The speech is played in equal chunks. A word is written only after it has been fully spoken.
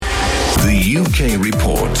UK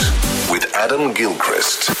Report with Adam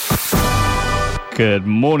Gilchrist. Good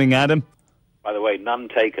morning, Adam. By the way, none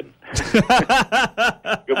taken.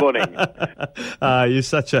 Good morning. You're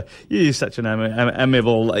such an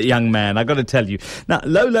amiable young man, I've got to tell you. Now,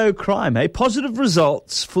 low crime, positive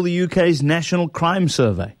results for the UK's National Crime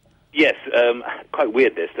Survey. Yes, quite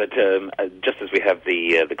weird this, that just as we have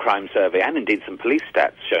the crime survey and indeed some police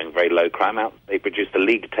stats showing very low crime out, they produced a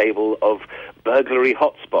league table of burglary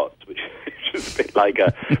hotspots, which is a bit like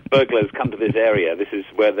burglars come to this area. This is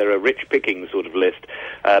where there are rich pickings sort of list.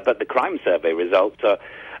 But the crime survey results are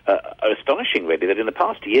astonishing, really, that in the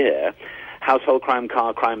past year, household crime,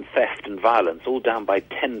 car crime, theft and violence all down by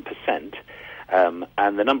 10%.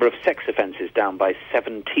 And the number of sex offences down by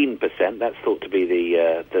 17%. That's thought to be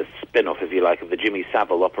the spin-off, if you like, of the Jimmy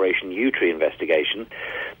Savile Operation U-Tree investigation,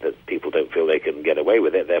 that people don't feel they can get away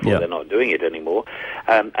with it, therefore they're not doing it anymore.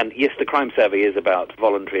 And yes, the crime survey is about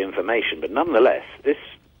voluntary information, but nonetheless, this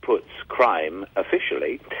puts crime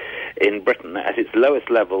officially in Britain at its lowest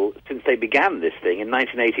level since they began this thing in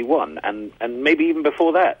 1981, and maybe even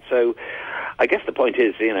before that. So I guess the point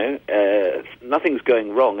is, nothing's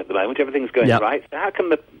going wrong at the moment, everything's going right. So how come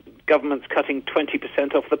the government's cutting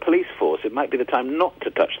 20% off the police force? It might be the time not to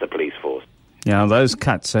touch the police force. Yeah, those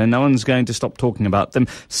cuts, no one's going to stop talking about them.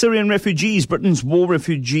 Syrian refugees, Britain's war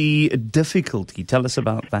refugee difficulty. Tell us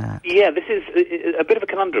about that. Yeah, this is a bit of a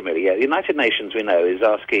conundrum, really. Yeah, the United Nations, we know, is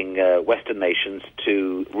asking Western nations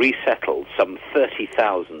to resettle some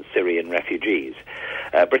 30,000 Syrian refugees.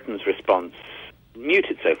 Britain's response,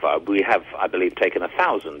 muted so far. We have, I believe, taken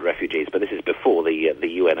 1,000 refugees, but this is before the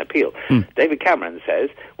UN appeal. David Cameron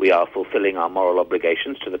says we are fulfilling our moral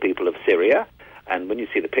obligations to the people of Syria. And when you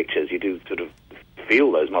see the pictures, you do sort of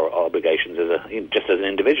feel those moral obligations just as an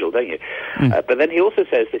individual, don't you? But then he also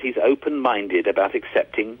says that he's open-minded about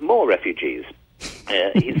accepting more refugees.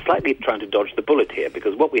 He's slightly trying to dodge the bullet here,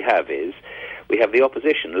 because what we have is, we have the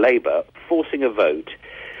opposition, Labour, forcing a vote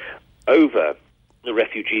over the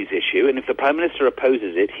refugees issue, and if the Prime Minister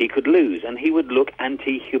opposes it, he could lose, and he would look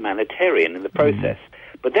anti-humanitarian in the process.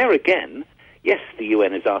 But there again, yes, the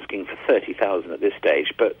UN is asking for 30,000 at this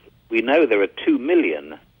stage, but we know there are 2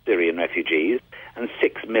 million Syrian refugees and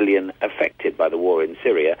 6 million affected by the war in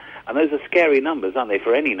Syria. And those are scary numbers, aren't they,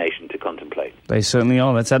 for any nation to contemplate? They certainly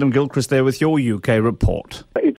are. That's Adam Gilchrist there with your UK report.